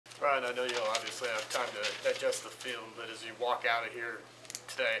Ryan, I know you'll obviously have time to digest the film, but as you walk out of here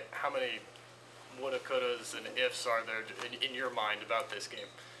today, how many woulda, couldas, and ifs are there in your mind about this game?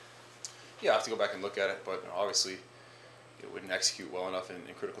 Yeah, I have to go back and look at it, but obviously we didn't execute well enough in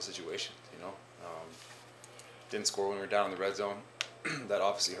critical situations. Didn't score when we were down in the red zone. That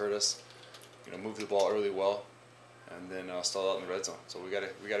obviously hurt us. Moved the ball early well, and then stalled out in the red zone. So we gotta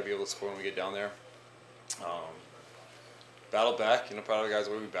be able to score when we get down there. Battle back. Proud of the guys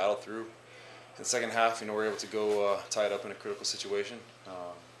where we battled through. In the second half, we're able to go tie it up in a critical situation.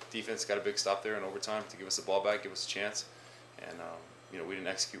 Defense got a big stop there in overtime to give us the ball back, give us a chance, and we didn't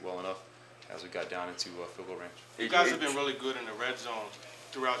execute well enough as we got down into field goal range. You guys have been really good in the red zone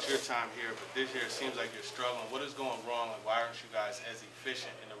throughout your time here, but this year it seems like you're struggling. What is going wrong, and why aren't you guys as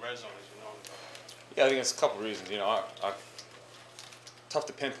efficient in the red zone as you normally are? Yeah, I think it's a couple of reasons. Tough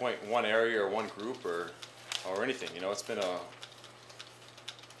to pinpoint one area or one group or anything. It's been a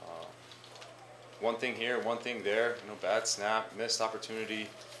one thing here, one thing there. Bad snap, missed opportunity.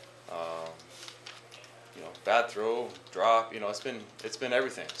 Bad throw, drop. It's been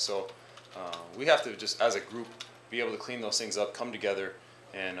everything. So we have to just, as a group, be able to clean those things up, come together,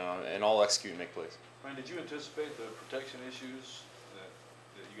 and all execute and make plays. Ryan, did you anticipate the protection issues that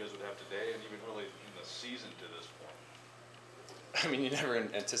you guys would have today, and even really in the season to this point? You never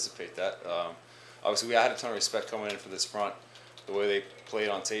anticipate that. Obviously, I had a ton of respect coming in for this front. The way they played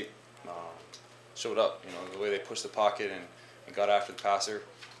on tape showed up. The way they pushed the pocket and got after the passer.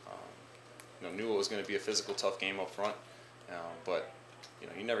 Knew it was going to be a physical, tough game up front. But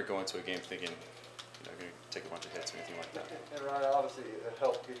you never go into a game thinking you're going to take a bunch of hits or anything like that. And Ryan, obviously it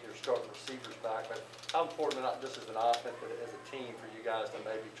helped get your starting receivers back, but how important, not just as an offense, but as a team, for you guys to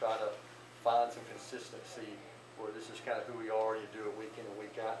maybe try to find some consistency where this is kind of who we are, you do it week in and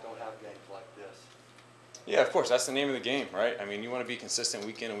week out, don't have games like this? Yeah, of course, that's the name of the game, right? You want to be consistent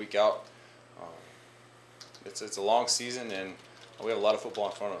week in and week out. It's a long season, and we have a lot of football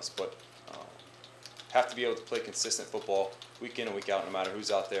in front of us, but have to be able to play consistent football week in and week out, no matter who's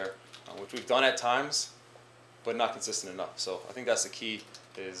out there, which we've done at times, but not consistent enough. So I think that's the key,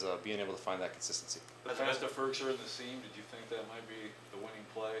 is being able to find that consistency. The faster Ferks are in the seam, did you think that might be the winning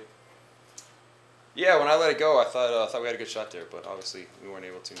play? Yeah, when I let it go, I thought we had a good shot there, but obviously we weren't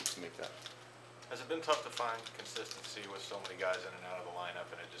able to make that. Has it been tough to find consistency with so many guys in and out of the lineup,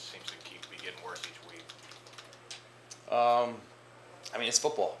 and it just seems to keep getting worse each week? It's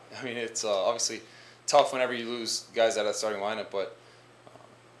football. It's obviously tough whenever you lose guys out of the starting lineup, but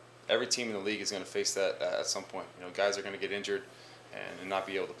every team in the league is going to face that at some point. Guys are going to get injured and not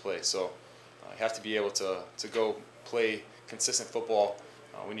be able to play. So you have to be able to go play consistent football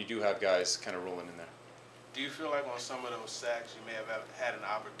when you do have guys kind of rolling in there. Do you feel like on some of those sacks you may have had an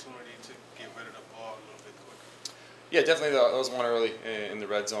opportunity to get rid of the ball a little bit quicker? Yeah, definitely. That was one early in the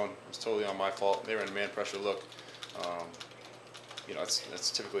red zone. It was totally on my fault. They were in a man pressure look.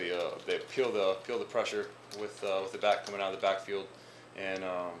 It's typically they peel the pressure with the back coming out of the backfield, and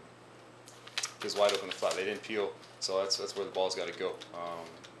it was wide open the flat. They didn't peel, so that's where the ball's got to go.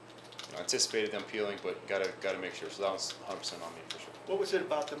 Anticipated them peeling, but got to make sure. So that was 100% on me for sure. What was it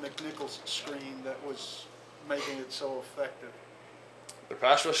about the McNichols screen that was making it so effective? The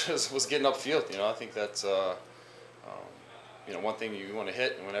pass rush was getting upfield. I think that's one thing you want to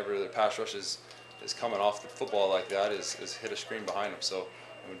hit, and whenever the pass rush is coming off the football like that, is hit a screen behind them. So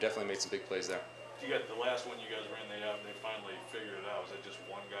we definitely made some big plays there. You got the last one you guys ran, they finally figured it out. Was that just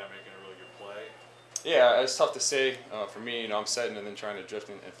one guy making a really good play? Yeah, it's tough to say for me. I'm setting and then trying to drift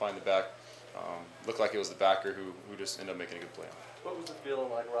and find the back. Looked like it was the backer who just ended up making a good play on it. What was the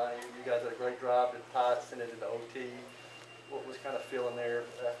feeling like, Ryan? You guys had a great drive, did tie it, sent it into OT. What was kind of feeling there,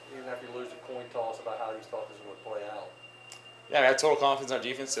 even after you lose the coin toss, about how you thought this would play out? Yeah, I had total confidence in our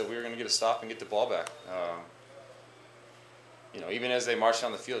defense that we were going to get a stop and get the ball back. Even as they marched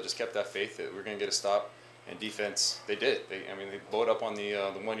down the field, just kept that faith that we were going to get a stop. And defense, they did. They blowed up on the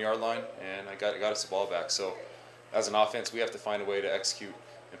 1 yard line, and got us the ball back. So, as an offense, we have to find a way to execute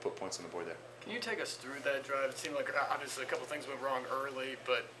and put points on the board there. Can you take us through that drive? It seemed like obviously a couple things went wrong early,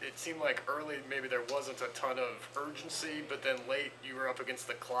 but it seemed like early maybe there wasn't a ton of urgency, but then late you were up against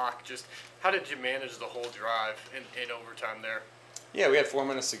the clock. Just how did you manage the whole drive in overtime there? Yeah, we had 4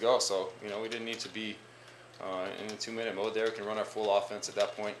 minutes to go, so we didn't need to be in the 2-minute mode there. We can run our full offense at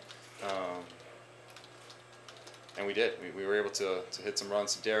that point, and we did. We were able to hit some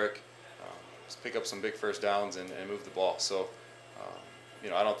runs to Derek, pick up some big first downs, and move the ball. So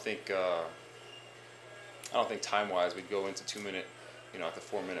I don't think time-wise we'd go into 2-minute, at the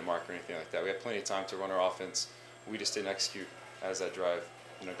 4-minute mark or anything like that. We had plenty of time to run our offense. We just didn't execute as that drive,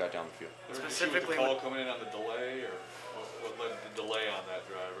 got down the field. Specifically, was the call coming in on the delay, or what led to the delay on that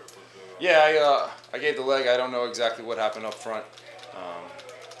drive? Yeah, I gave the leg. I don't know exactly what happened up front.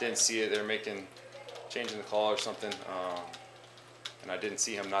 Didn't see it. They're changing the call or something, and I didn't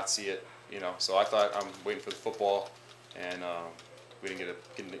see him not see it. So I thought I'm waiting for the football, and we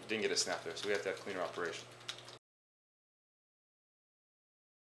didn't get a snap there. So we have to have cleaner operation.